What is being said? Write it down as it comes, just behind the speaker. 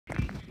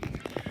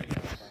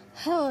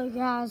Hello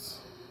guys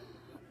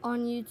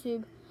on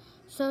YouTube.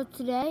 So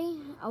today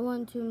I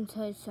want to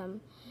tell you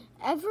something.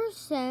 Ever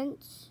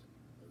since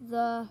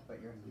the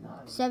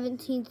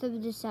 17th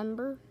of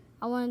December,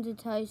 I wanted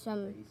to tell you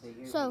something.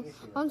 So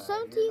on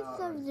 17th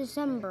of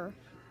December,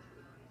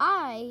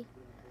 I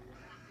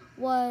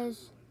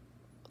was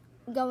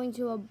going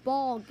to a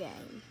ball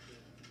game.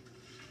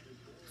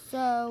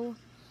 So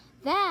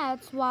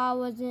that's why I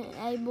wasn't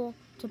able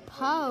to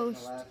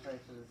post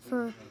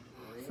for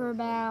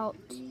about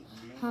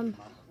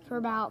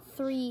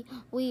 3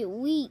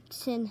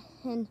 weeks in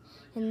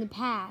the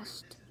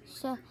past.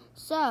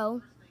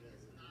 So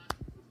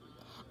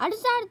I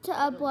decided to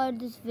upload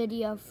this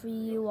video for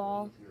you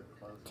all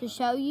to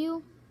show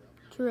you,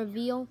 to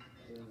reveal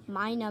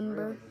my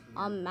number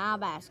on my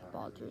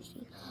basketball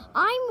jersey.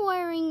 I'm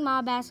wearing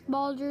my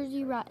basketball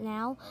jersey right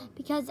now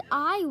because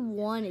I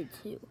wanted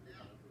to.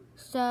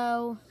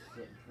 So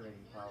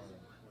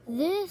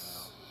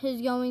this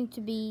is going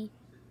to be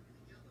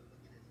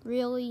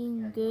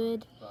really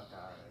good.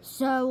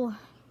 So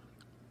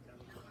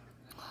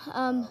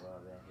I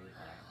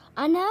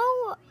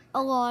know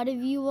a lot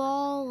of you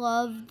all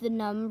love the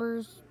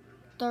numbers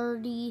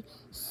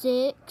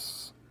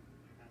 36,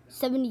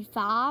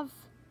 75,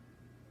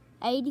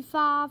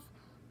 85,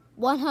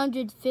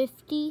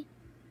 150,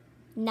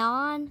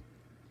 9,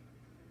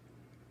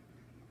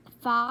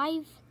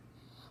 5.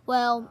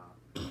 Well,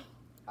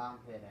 I'm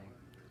kidding.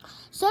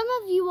 Some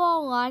of you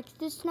all like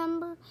this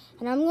number,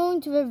 and I'm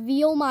going to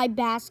reveal my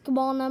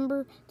basketball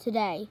number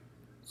today.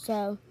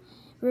 So,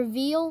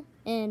 reveal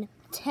in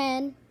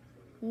 10,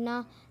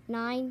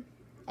 9,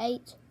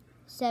 8,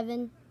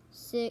 7,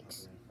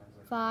 6,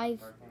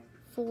 5,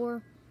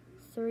 4,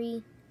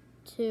 3,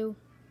 2,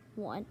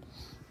 1.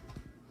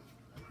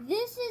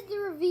 This is the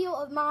reveal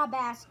of my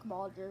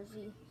basketball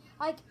jersey.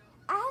 Like,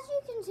 as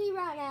you can see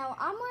right now,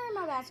 I'm wearing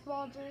my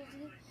basketball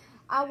jersey.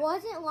 I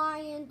wasn't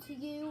lying to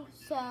you,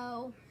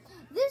 so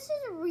this is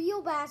a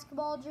real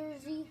basketball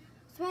jersey.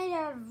 It's made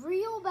out of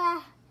real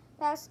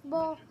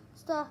basketball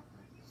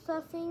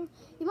stuffing.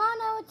 You might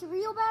know it's a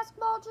real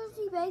basketball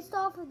jersey based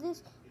off of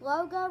this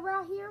logo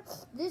right here.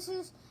 This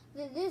is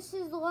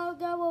the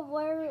logo of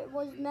where it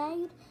was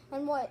made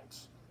and what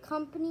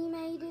company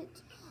made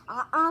it.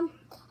 I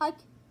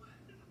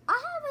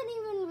haven't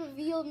even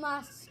revealed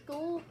my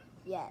school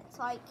yet. It's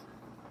like,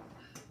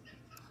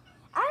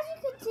 as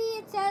you can see,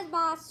 it says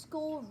my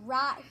school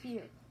right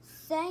here.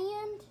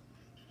 Sand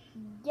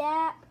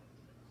Gap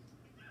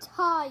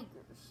Tigers.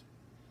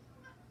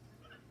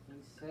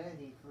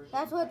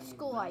 That's what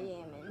school I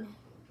am in.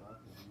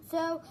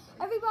 So,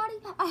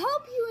 everybody, I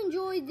hope you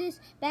enjoyed this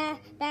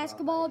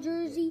basketball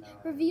jersey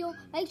reveal.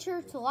 Make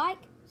sure to like,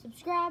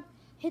 subscribe,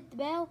 hit the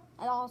bell,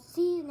 and I'll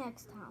see you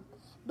next time.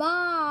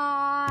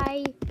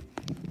 Bye!